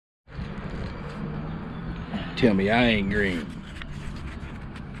Tell me I ain't green.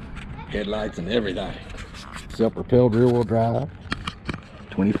 Headlights and everything. Self-propelled rear-wheel drive.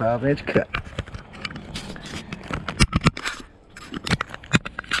 25-inch cut.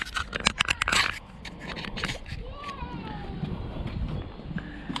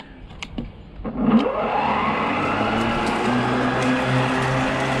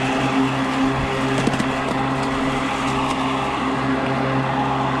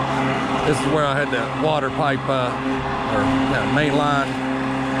 This is where I had that water pipe or that main line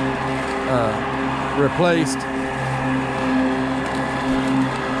replaced.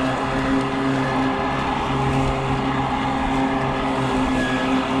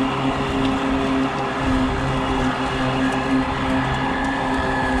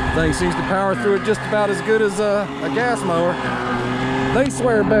 Thing seems to power through it just about as good as a gas mower. They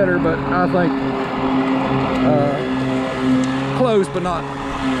swear better, but I think close, but not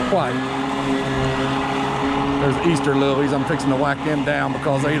quite. There's Easter lilies. I'm fixing to whack them down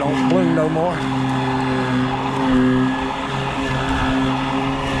because they don't bloom no more.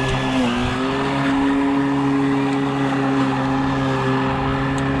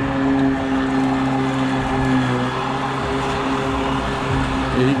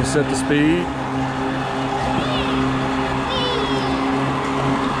 Yeah, you can set the speed.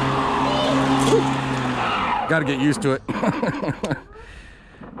 Got to get used to it.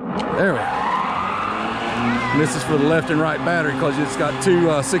 There we go. And this is for the left and right battery because it's got two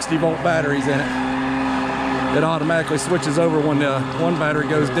 60-volt batteries in it. It automatically switches over when the one battery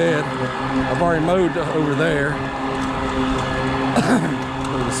goes dead. I've already mowed over there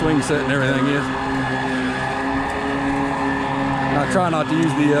where the swing set and everything is. And I try not to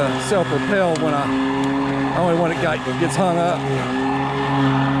use the self-propel only when it gets hung up.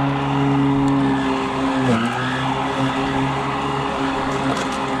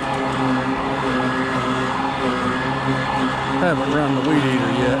 Haven't run the weed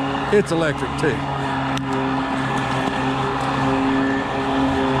eater yet. It's electric too.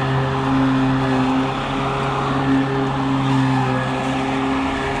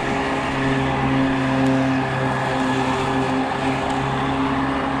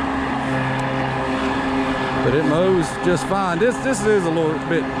 But it mows just fine. This is a little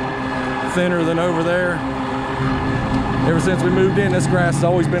bit thinner than over there. Ever since we moved in, this grass has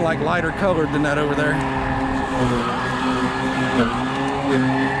always been like lighter colored than that over there.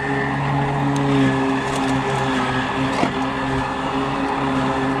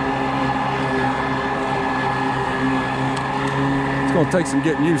 It's going to take some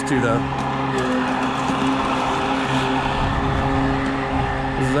getting used to though.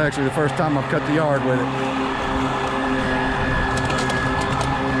 This is actually the first time I've cut the yard with it.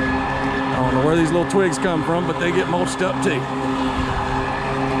 I don't know where these little twigs come from, but they get mulched up too.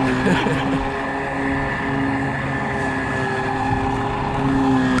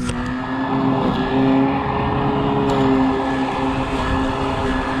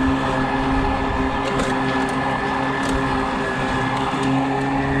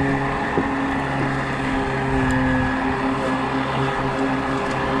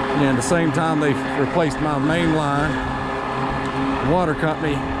 And at the same time they replaced my main line, the water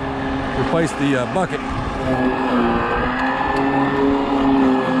company replaced the bucket.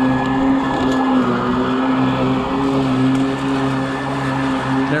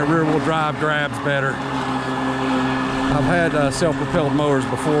 That rear-wheel drive grabs better. I've had self-propelled mowers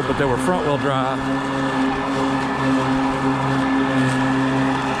before, but they were front-wheel drive.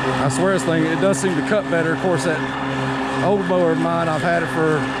 I swear this thing, it does seem to cut better. Of course, that old mower of mine, I've had it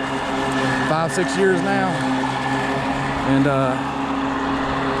for 5-6 years now, and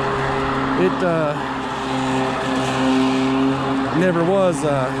it never was.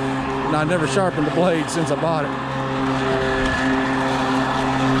 I never sharpened the blade since I bought it.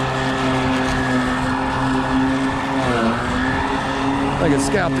 I think it's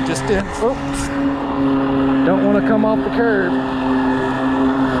scalped it just did. Oops! Don't want to come off the curb.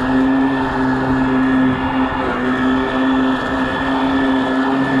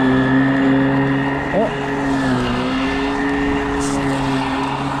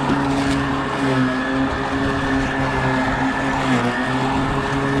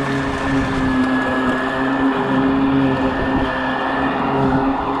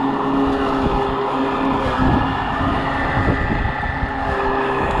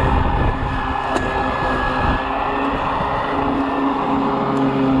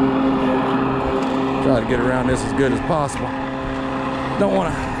 Try to get around this as good as possible. Don't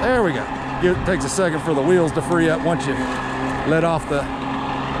want to, there we go. It takes a second for the wheels to free up once you let off the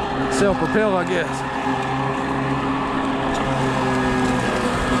self-propel, I guess.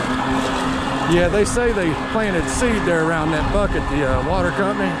 Yeah, they say they planted seed there around that bucket, the water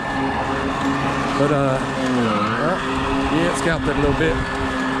company. But, well, yeah, it scalped it a little bit.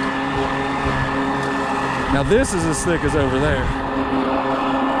 Now this is as thick as over there.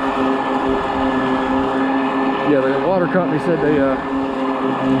 Yeah, the water company said they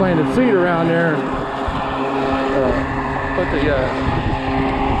planted seed around there and put the you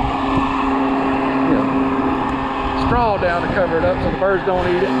know, straw down to cover it up so the birds don't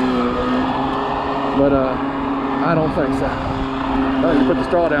eat it. But I don't think so. I think they put the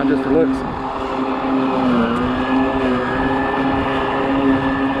straw down just for looks.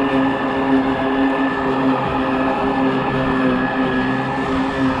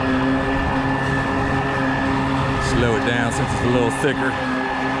 Slow it down since it's a little thicker.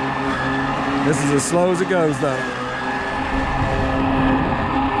 This is as slow as it goes though.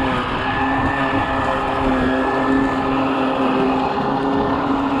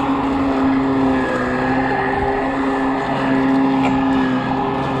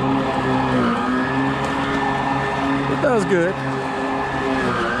 It does good.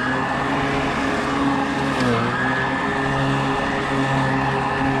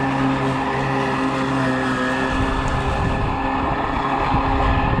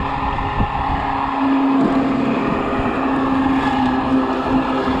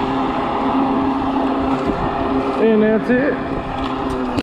 And that's it.